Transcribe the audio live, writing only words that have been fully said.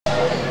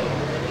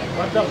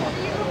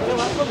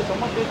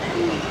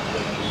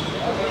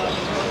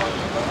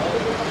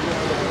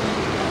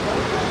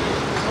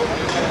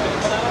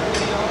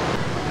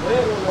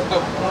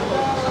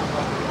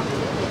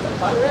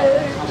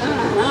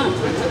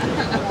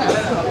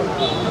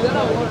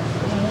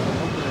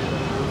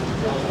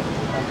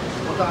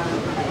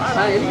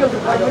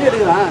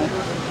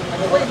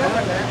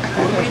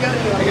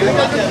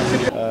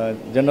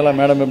ஜென்ரலாக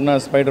மேடம் எப்படின்னா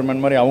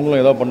ஸ்பைடர்மேன் மாதிரி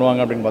அவங்களும் ஏதோ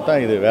பண்ணுவாங்க அப்படின்னு பார்த்தா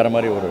இது வேறு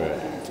மாதிரி ஒரு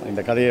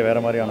இந்த கதையை வேறு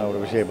மாதிரியான ஒரு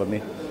விஷயம் பண்ணி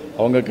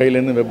அவங்க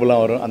கையிலேருந்து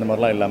வெப்புலாம் வரும் அந்த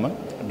மாதிரிலாம் இல்லாமல்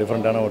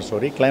டிஃப்ரெண்ட்டான ஒரு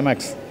ஸ்டோரி.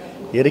 கிளைமேக்ஸ்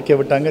எரிக்க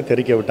விட்டாங்க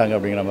தெறிக்க விட்டாங்க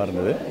அப்படிங்கிற மாதிரி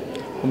இருந்தது.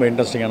 ரொம்ப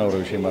இன்ட்ரெஸ்டிங்கான ஒரு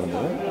விஷயமா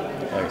இருந்தது.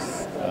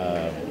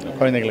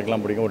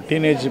 குழந்தைங்களுக்கெல்லாம் பிடிக்கும். ஒரு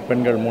டீனேஜ்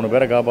பெண்கள் 3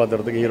 பேரை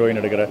காப்பாற்றுறதுக்கு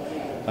ஹீரோயின் எடுக்கிற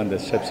அந்த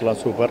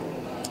ஸ்டெப்ஸ்லாம் சூப்பர்.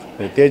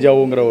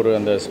 தேஜாவுங்கிற ஒரு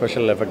அந்த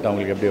ஸ்பெஷல் எஃபெக்ட்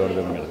அவங்களுக்கு எப்படி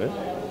வருது அப்படிங்கிறது.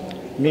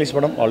 இங்கிலீஷ்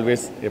படம்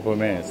ஆல்வேஸ்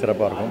எப்போவுமே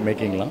சிறப்பாக இருக்கும்.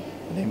 மேக்கிங்லாம்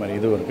அதே மாதிரி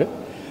இதுவும் இருக்குது.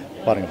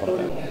 பாருங்கள்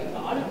படத்தை.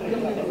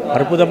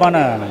 அற்புதமான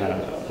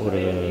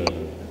ஒரு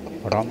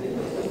படம்.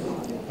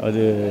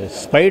 அது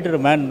ஸ்பைடர்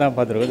மேன் தான்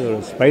பார்த்துருக்குது. ஒரு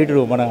ஸ்பைடர்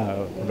உமனாக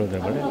கொண்டு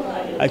வந்திருக்காங்க.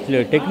 ஆக்சுவலி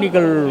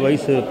டெக்னிக்கல்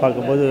வைஸ்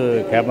பார்க்கும்போது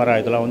கேமரா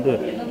இதெல்லாம் வந்து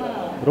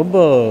ரொம்ப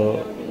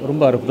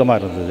ரொம்ப அற்புதமாக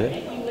இருந்தது.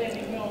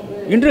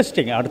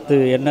 இன்ட்ரெஸ்டிங். அடுத்து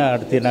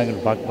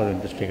என்னங்கன்னு பார்க்கும்போது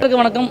இன்ட்ரெஸ்டிங்.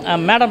 வணக்கம்.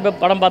 மேடம்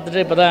படம்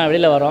பார்த்துட்டு இப்போ தான்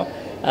வெளியில் வரோம்.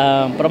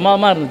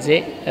 பிரமாதமாக இருந்துச்சு.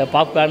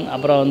 பாப்கார்ன்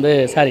அப்புறம் வந்து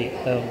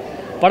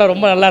படம்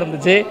ரொம்ப நல்லா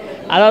இருந்துச்சு.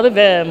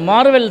 அதாவது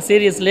மார்வெல்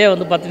சீரியஸ்லேயே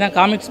வந்து பார்த்திங்கன்னா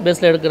காமிக்ஸ்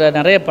பேஸில் எடுக்கிற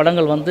நிறைய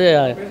படங்கள் வந்து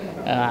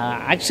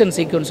ஆக்ஷன்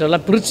சீக்வன்ஸ்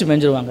எல்லாம் பிரித்து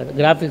மெஞ்சிருவாங்க.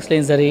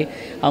 கிராஃபிக்ஸ்லேயும் சரி,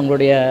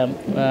 அவங்களுடைய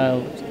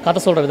கதை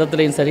சொல்கிற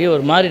விதத்துலேயும் சரி,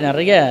 ஒரு மாதிரி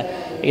நிறைய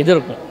இது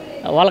இருக்கும்.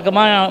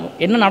 வழக்கமாக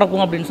என்ன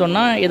நடக்கும் அப்படின்னு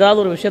சொன்னால்,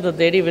 ஏதாவது ஒரு விஷயத்தை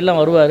தேடி வில்லன்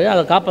வருவார்.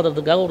 அதை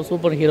காப்பாற்றுறதுக்காக ஒரு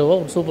சூப்பர் ஹீரோவோ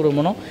ஒரு சூப்பர்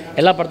உமனோ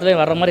எல்லா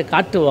படத்துலையும் வர்ற மாதிரி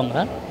காட்டுவாங்க.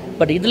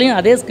 பட் இதுலேயும்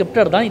அதே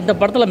ஸ்கிரிப்டர் தான். இந்த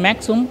படத்தில்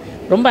மேக்ஸிமம்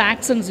ரொம்ப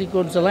ஆக்ஷன்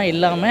சீக்வன்ஸ் எல்லாம்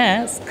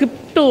இல்லாமல்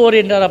ஸ்கிரிப்ட்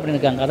ஓரியன்டாக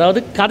பண்ணியிருக்காங்க. அதாவது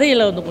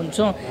கதையில் வந்து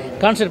கொஞ்சம்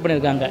கான்சன்ட்ரேட்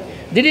பண்ணியிருக்காங்க.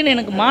 திடீர்னு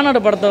எனக்கு மாநாடு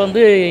படத்தை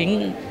வந்து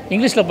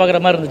இங்கிலீஷில் பார்க்குற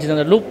மாதிரி இருந்துச்சு.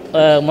 அந்த லூப்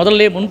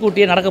முதல்ல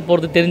முன்கூட்டியே நடக்க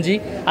போகிறது தெரிஞ்சு,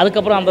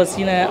 அதுக்கப்புறம் அந்த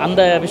சீனை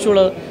அந்த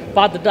விஷுவலை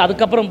பார்த்துட்டு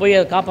அதுக்கப்புறம் போய்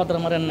அதை காப்பாற்றுற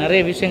மாதிரி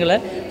நிறைய விஷயங்களை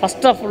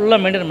ஃபஸ்ட் ஆஃப் ஃபுல்லாக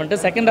மெயின்டைன்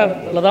பண்ணிட்டு செகண்ட்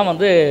ஹாஃபில் தான்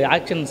வந்து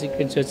ஆக்ஷன்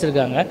சீக்வன்ஸ்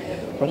வச்சுருக்காங்க.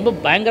 ரொம்ப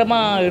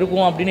பயங்கரமாக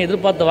இருக்கும் அப்படின்னு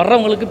எதிர்பார்த்து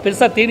வர்றவங்களுக்கு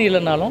பெருசாக தீனி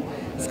இல்லைனாலும்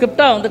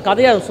ஸ்கிரிப்டாக வந்து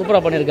கதையாக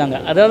சூப்பராக பண்ணியிருக்காங்க.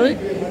 அதாவது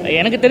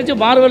எனக்கு தெரிஞ்ச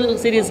மார்வல்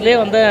சீரீஸ்லேயே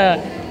வந்து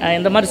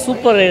இந்த மாதிரி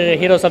சூப்பர்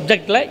ஹீரோ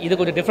சப்ஜெக்டில் இது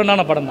கொஞ்சம்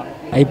டிஃப்ரெண்டான படம் தான்.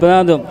 இப்போ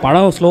தான் அந்த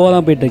படம் ஸ்லோவாக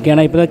தான் போயிட்டுருக்கு.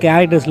 ஏன்னா இப்போ தான்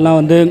கேரக்டர்ஸ்லாம்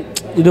வந்து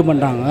இது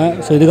பண்ணுறாங்க.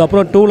 ஸோ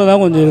இதுக்கப்புறம் 2ல்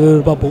தான் கொஞ்சம்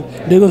பார்ப்போம்.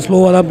 இது கொஞ்சம்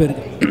ஸ்லோவாக தான்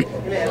போயிருக்கு.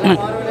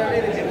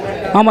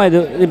 ஆமாம், இது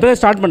இப்போ தான்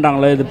ஸ்டார்ட்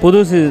பண்ணுறாங்களே, இது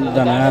புதுசு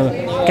தானே.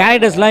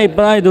 கேரக்டர்ஸ்லாம்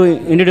இப்போ தான் இது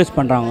இன்ட்ரடியூஸ்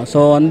பண்ணுறாங்க. ஸோ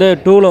வந்து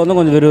 2ல் வந்து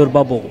கொஞ்சம்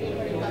விறுவிறுப்பாக போகும்.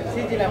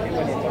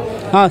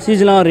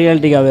 சிஜிலாம்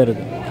ரியாலிட்டிக்காகவே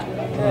இருக்குது.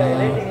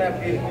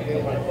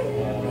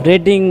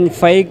 ரேட்டிங்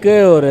 5க்கு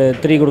ஒரு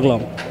 3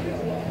 கொடுக்கலாம்.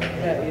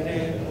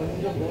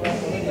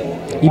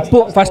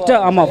 இப்போது ஃபஸ்ட்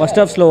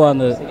ஹாஃப் ஸ்லோவாக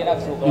இருந்தது.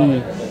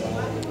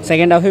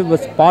 செகண்ட் ஹாஃப் இப்போ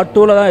பார்ட்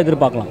 2ல் தான்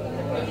எதிர்பார்க்கலாம்.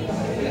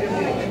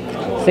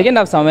 செகண்ட்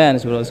ஹாஃப் செம்மையாக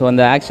இருந்துச்சு ப்ரோ. ஸோ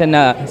அந்த ஆக்ஷன்,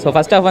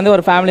 ஃபஸ்ட் ஹாஃப் வந்து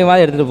ஒரு ஃபேமிலி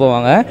மாதிரி எடுத்துகிட்டு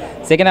போவாங்க.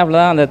 செகண்ட் ஹாஃபில்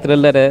தான் அந்த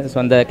த்ரில்லரு. ஸோ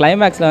அந்த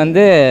கிளைமேக்ஸில்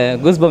வந்து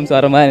கூஸ் பம்ப்ஸ்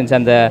வர மாதிரி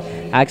இருந்துச்சு. அந்த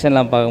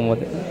ஆக்ஷன்லாம்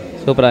பார்க்கும்போது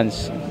சூப்பராக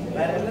இருந்துச்சு.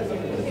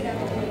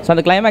 ஸோ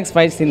அந்த கிளைமேக்ஸ்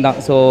ஃபைட் சீன் தான்.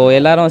 ஸோ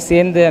எல்லோரும்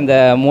சேர்ந்து அந்த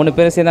 3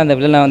 பேரும் சேர்ந்து அந்த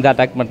வில்லனை வந்து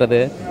அட்டாக் பண்ணுறது.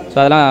 ஸோ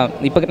அதெல்லாம்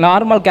இப்போ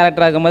நார்மல்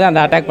கேரக்டராக இருக்கும்போது அந்த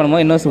அட்டாக்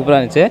பண்ணும்போது இன்னும் சூப்பராக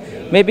இருந்துச்சு.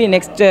 மேபி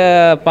நெக்ஸ்ட்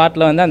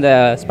பார்ட்டில் வந்து அந்த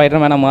ஸ்பைடர்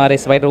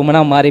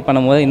உமனாக மாறி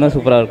பண்ணும்போது இன்னும்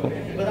சூப்பராக இருக்கும்.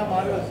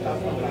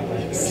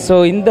 ஸோ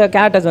இந்த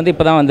கேரக்டர்ஸ் வந்து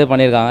இப்போ தான் வந்து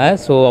பண்ணியிருக்காங்க.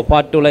 ஸோ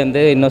பார்ட் 2ல்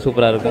வந்து இன்னும்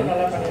சூப்பராக இருக்கும்.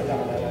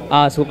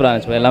 சூப்பராக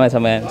இருந்துச்சு. எல்லாமே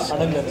செம்மையாக இருந்துச்சு.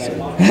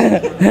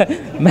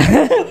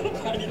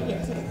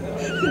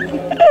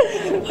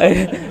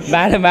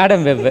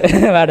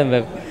 Madam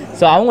web.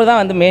 ஸோ அவங்க தான்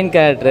வந்து மெயின்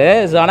கேரக்டரு.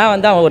 ஸோ ஆனால்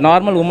வந்து அவங்க ஒரு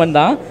நார்மல் உமன்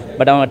தான்.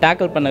 பட் அவங்க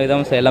டேக்கிள் பண்ண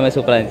விதம் எல்லாமே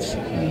சூப்பராக இருந்துச்சு.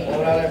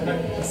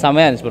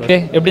 செம்மையாக இருந்துச்சு ப்ரோ.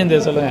 எப்படி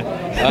இருந்தது சொல்லுங்கள்.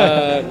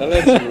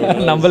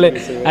 நம்மளே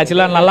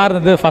ஆக்சுவலாக நல்லா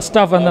இருந்தது. ஃபஸ்ட்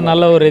ஹாஃப் வந்து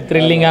நல்ல ஒரு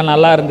த்ரில்லிங்காக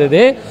நல்லா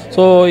இருந்தது.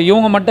 ஸோ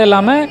இவங்க மட்டும்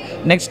இல்லாமல்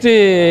நெக்ஸ்ட்டு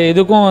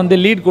இதுக்கும் வந்து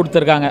லீட்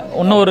கொடுத்துருக்காங்க.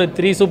 இன்னும் ஒரு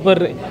 3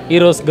 சூப்பர்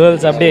ஹீரோஸ்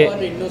கேர்ள்ஸ் அப்படியே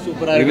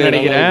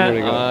நினைக்கிறேன்.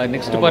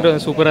 நெக்ஸ்ட் பார்ட்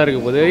வந்து சூப்பராக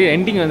இருக்க போது.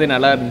 எண்டிங் வந்து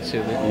நல்லா இருந்துச்சு.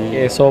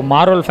 ஓகே, ஸோ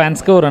மார்வல்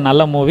ஃபேன்ஸ்க்கு ஒரு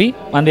நல்ல மூவி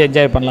வந்து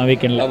என்ஜாய் பண்ணலாம்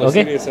வீக்கெண்டில்.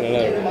 ஓகே.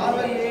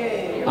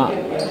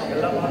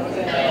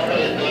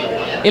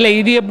 இல்லை,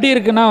 இது எப்படி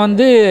இருக்குன்னா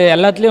வந்து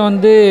எல்லாத்துலேயும்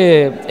வந்து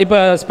இப்போ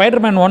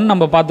ஸ்பைடர்மேன் 1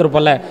 நம்ம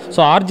பார்த்துருப்போம்ல. ஸோ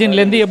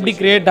ஆர்ஜின்லேருந்து எப்படி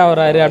க்ரியேட்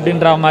ஆகிறாரு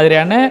அப்படின்ற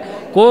மாதிரியான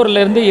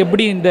கோர்லேருந்து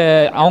எப்படி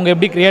அவங்க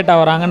எப்படி க்ரியேட்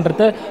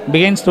ஆகிறாங்கன்றத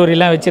பிகைன்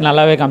ஸ்டோரிலாம் வச்சு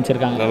நல்லாவே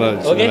காமிச்சிருக்காங்க.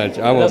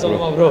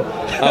 ப்ரோ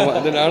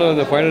நானும்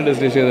அந்த ஃபைனல்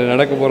டெஸ்டினேஷன்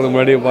நடக்க போகிறது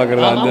முன்னாடியே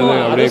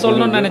பார்க்குறது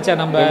சொல்லணும்னு நினச்சேன்.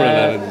 நம்ம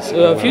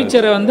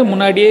ஃபியூச்சரை வந்து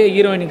முன்னாடியே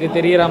ஹீரோயினுக்கு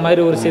தெரிகிற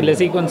மாதிரி ஒரு சில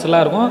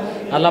சீக்வன்ஸ்லாம் இருக்கும்.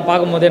 அதெல்லாம்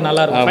பார்க்கும்போதே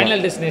நல்லா இருக்கும்.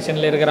 ஃபைனல்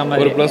டெஸ்டினேஷனில் இருக்கிற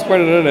மாதிரி ஒரு ப்ளஸ்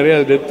பாயிண்ட் நிறைய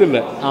டெத்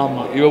இல்லை.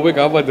 ஆமாம், இவங்க போய்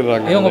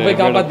காப்பாற்றிடுறாங்க.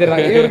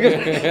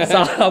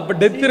 அப்போ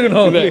டெத்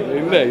இருக்கணும்.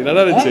 இல்லை,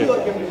 நல்லா இருந்துச்சு.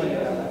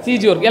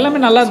 சிஜி ஒர்க் எல்லாமே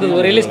நல்லா இருந்தது.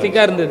 ஒரு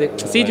ரியலிஸ்டிக்காக இருந்தது.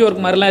 சிஜி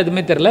ஒர்க் மாதிரிலாம்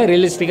எதுவுமே தெரியல.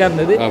 ரியலிஸ்டிக்காக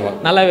இருந்தது.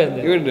 நல்லாவே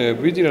இருந்தது.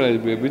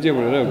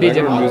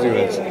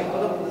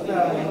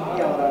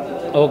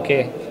 ஓகே.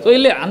 ஸோ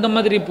இல்லை அந்த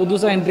மாதிரி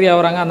புதுசாக என்ட்ரி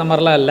ஆகுறாங்க அந்த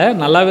மாதிரிலாம் இல்லை,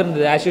 நல்லாவே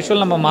இருந்தது. ஆஸ்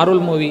யூஷுவல் நம்ம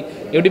மார்வல் மூவி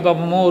எப்படி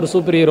பார்ப்போமோ ஒரு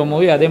சூப்பர் ஹீரோ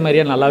மூவி அதே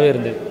மாதிரியே நல்லாவே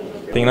இருந்தது.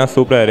 பார்த்தீங்கன்னா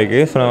சூப்பராக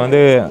இருக்குது. ஸோ நான்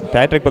வந்து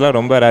தேட்டருக்கு போனால்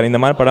ரொம்ப ரேர். இந்த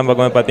மாதிரி படம்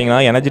பார்க்கும்போது பார்த்தீங்கன்னா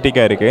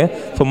எனர்ஜெட்டிக்காக இருக்குது.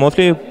 ஸோ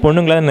மோஸ்ட்லி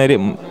பொண்ணுங்களாம்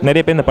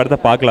நிறைய பேர் இந்த படத்தை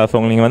பார்க்கலாம்.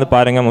 ஸோ நீங்கள் வந்து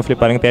பாருங்கள், மோஸ்ட்லி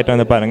பாருங்கள், தேட்டர்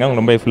வந்து பாருங்கள்,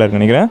 உங்களுக்கு ரொம்ப யூஸ்ஃபுல்லாக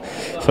இருக்குன்னு நினைக்கிறேன்.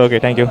 So okay,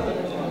 thank you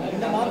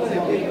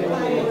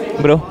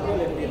bro.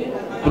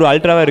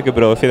 அல்ட்ராவாக இருக்குது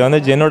ப்ரோ. ஸோ இது வந்து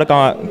ஜென்னோட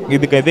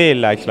இதுக்கு இதே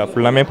இல்லை ஆக்சுவலாக,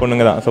 ஃபுல்லாமே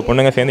பொண்ணுங்க தான். ஸோ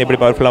பொண்ணுங்க சேர்ந்து எப்படி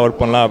பவர்ஃபுல்லாக ஒர்க்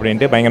பண்ணலாம்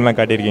அப்படின்ட்டு பயங்கரமாக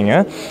காட்டியிருக்கீங்க.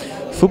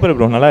 சூப்பர்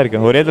ப்ரோ, நல்லா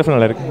இருக்குது. ஒரே இடத்துல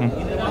நல்லா இருக்குது.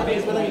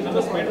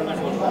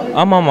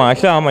 ஆமாம்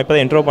ஆக்சுவலாக இப்போ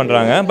தான் இன்ட்ரோ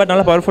பண்ணுறாங்க. பட்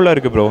நல்லா பவர்ஃபுல்லாக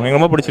இருக்குது ப்ரோ. எனக்கு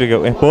ரொம்ப பிடிச்சிருக்கு.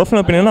 என்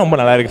பர்சனல் ஒப்பீனியன் ரொம்ப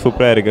நல்லா இருக்குது,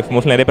 சூப்பராக இருக்குது.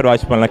 மோஸ்ட்லி நிறைய பேர்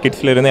வாட்ச் பண்ணலாம்,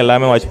 கிட்ஸ்லேருந்து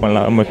எல்லாமே வாட்ச்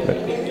பண்ணலாம். ரொம்ப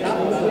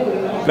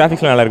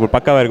கிராஃபிக்ஸ்லாம் நல்லா இருக்குது,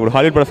 பக்காவாக இருக்குது.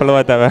 ஹாலிவுட் படம்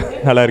சொல்லவா தேவை,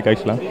 நல்லா இருக்குது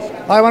ஆக்சுவலாக.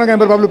 வணக்கம்,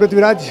 என் பேர் Bablu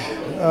Prithviraj.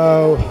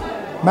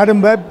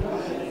 Madam web,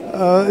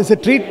 it's a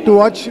treat to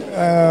watch.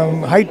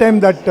 High time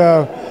that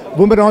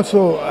women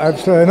also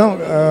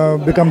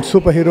have become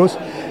superheroes,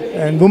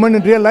 and women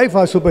in real life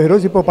are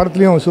superheroes. இப்போ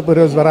படத்துலையும்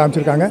சூப்பர் வர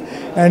ஆரம்பிச்சிருக்காங்க.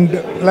 அண்ட்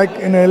லைக்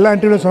எல்லா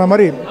இன்டர்வியூ சொன்ன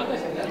மாதிரி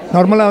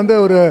நார்மலாக வந்து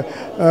ஒரு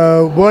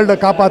வேர்ல்டை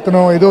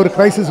காப்பாற்றணும், ஏதோ ஒரு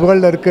க்ரைசிஸ்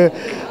வேர்ல்டில் இருக்குது,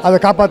 அதை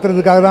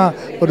காப்பாற்றுறதுக்காக தான்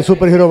ஒரு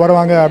சூப்பர் ஹீரோ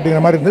வருவாங்க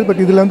அப்படிங்கிற மாதிரி இருந்தது.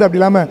 பட் இதில் வந்து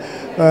அப்படி இல்லாமல்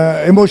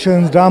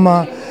emotions, drama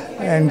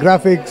and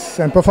graphics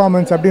and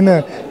performance அப்படின்னு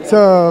it's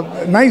a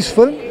nice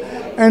film.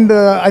 And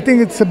I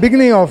think it's a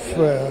beginning of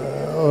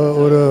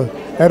ஒரு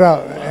எரா.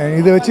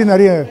 இதை வச்சு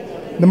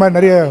இந்த மாதிரி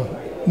நிறைய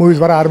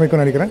மூவிஸ் வர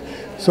ஆரம்பிக்கும்னு நினைக்கிறேன்.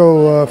 ஸோ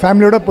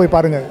ஃபேமிலியோடு போய்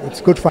பாருங்கள்,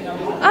 இட்ஸ் குட் ஃபன்.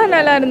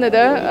 நல்லா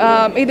இருந்தது.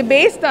 இது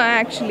பேஸ் தான்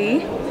ஆக்சுவலி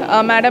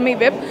மேடமி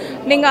வெப்.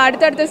 நீங்கள்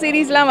அடுத்தடுத்த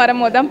சீரீஸ்லாம்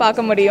வரும்போது தான்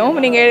பார்க்க முடியும்.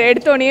 நீங்கள்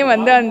எடுத்தோடனே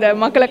வந்து அந்த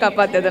மக்களை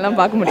காப்பாற்றுறதெல்லாம்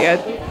பார்க்க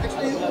முடியாது.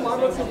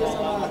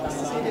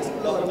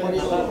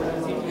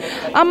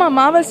 ஆமாம்,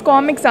 மார்வல்ஸ்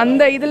காமிக்ஸ்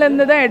அந்த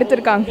இதுலேருந்து தான்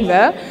எடுத்திருக்காங்க.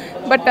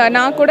 பட்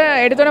நான் கூட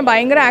எடுத்தோன்னே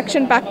பயங்கர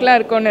ஆக்ஷன் பேக்லாம்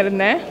இருக்கும்னு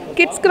இருந்தேன்.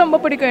 கிட்ஸ்க்கு ரொம்ப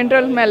பிடிக்கும்.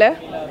 இன்டர்வல் மேலே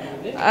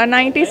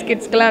 90s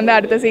கிட்ஸ்க்கெலாம் வந்து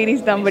அடுத்த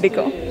சீரீஸ் தான்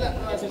பிடிக்கும்.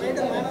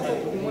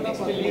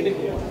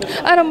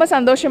 ரொம்ப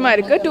சந்தோஷமாக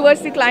இருக்குது.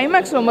 டுவர்ட்ஸ் தி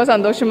கிளைமேக்ஸ் ரொம்ப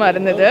சந்தோஷமாக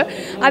இருந்தது.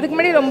 அதுக்கு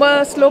முன்னாடி ரொம்ப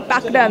ஸ்லோ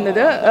பேக்டாக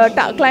இருந்தது.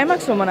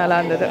 கிளைமேக்ஸ் ரொம்ப நல்லா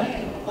இருந்தது.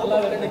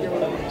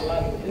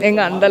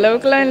 எங்கள்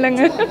அந்தளவுக்குலாம்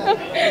இல்லைங்க.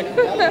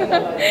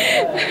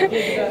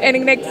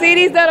 எனக்கு நெக்ஸ்ட்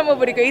சீரீஸ் தான் ரொம்ப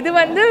பிடிக்கும். இது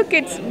வந்து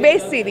kids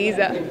base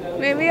சீரீஸா,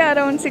 maybe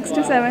around 6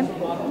 to 7.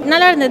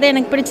 நல்லா இருந்தது,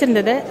 எனக்கு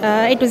பிடிச்சிருந்தது.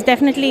 இட் வாஸ்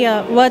டெஃபினெட்லி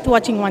வர்த்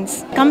வாட்சிங் once.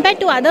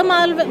 Compared to other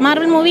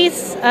Marvel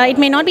movies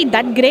it may not be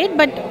that great,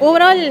 but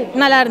overall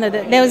நல்லா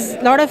இருந்தது. There was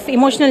lot of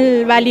emotional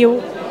value,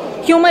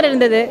 humour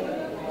இருந்தது.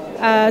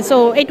 So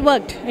it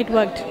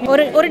worked.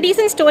 ஒரு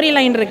descent story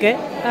line இருக்குது.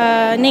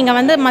 நீங்கள்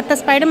வந்து மற்ற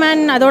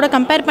ஸ்பைடர்மேன் அதோட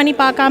கம்பேர் பண்ணி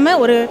பார்க்காம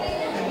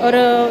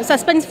ஒரு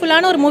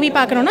சஸ்பென்ஸ்ஃபுல்லான ஒரு மூவி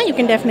பார்க்கணுன்னா you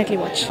can definitely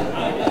watch.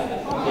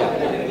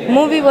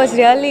 Movie was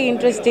really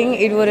interesting.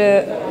 இது ஒரு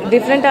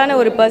டிஃப்ரெண்ட்டான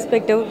ஒரு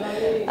பர்ஸ்பெக்டிவ்.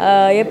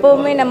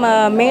 எப்போவுமே நம்ம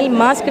மேல்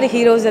மாஸ்க்டு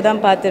ஹீரோஸை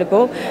தான்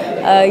பார்த்துருக்கோம்.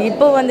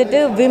 இப்போ வந்துட்டு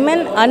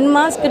விமென்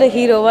அன்மாஸ்க்டு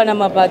ஹீரோவாக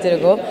நம்ம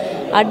பார்த்துருக்கோம்.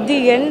 அட் தி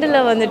எண்டில்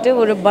வந்துட்டு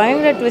ஒரு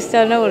பயங்கர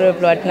ட்விஸ்டான ஒரு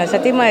ப்ளாட். நான்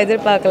சத்தியமாக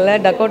எதிர்பார்க்கல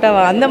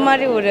டக்கோட்டாவை அந்த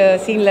மாதிரி ஒரு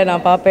சீனில்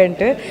நான்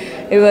பார்ப்பேன்ட்டு.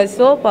 It was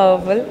so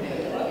powerful.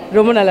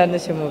 ரொம்ப நல்லா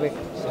இருந்துச்சு மூவி.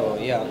 ஸோ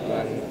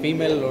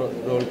ஃபீமேல்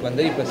ரோலுக்கு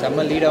வந்து இப்போ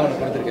செம்ம லீடாக ஒன்று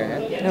கொடுத்துருக்காங்க.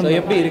 ஸோ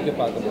எப்படி இருக்குது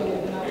பார்க்கும்போது?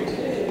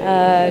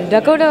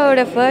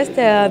 டக்கோட்டாவோட ஃபர்ஸ்ட்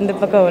அந்த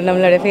பக்கம்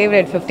நம்மளோட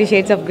ஃபேவரட் 50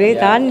 Shades of Grey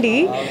தாண்டி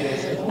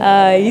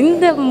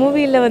இந்த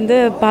மூவியில் வந்து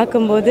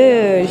பார்க்கும்போது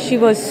she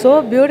was so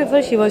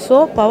beautiful, she was so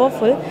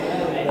powerful.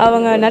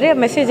 அவங்க நிறைய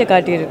மெசேஜை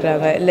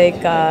காட்டியிருக்கிறாங்க.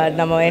 லைக்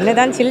நம்ம என்ன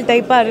தான் சில்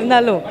டைப்பாக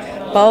இருந்தாலும்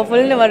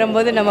பவர்ஃபுல்னு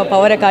வரும்போது நம்ம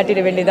பவரை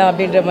காட்டிட வேண்டியதான்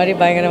அப்படின்ற மாதிரி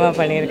பயங்கரமாக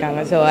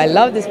பண்ணியிருக்காங்க. So I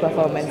love this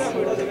performance.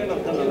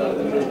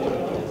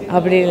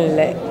 அப்படி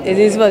இல்லை,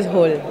 this was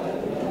whole.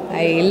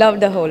 I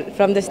love the whole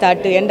from the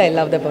start to end. I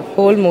love the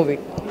whole movie.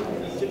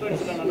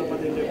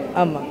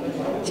 ஆமாம்,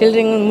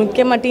 சில்ட்ரன்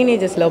முக்கியமாக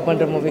டீனேஜர்ஸ் லவ்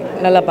பண்ணுற மூவி.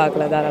 நல்லா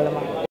பார்க்கலாம்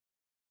தாராளமாக.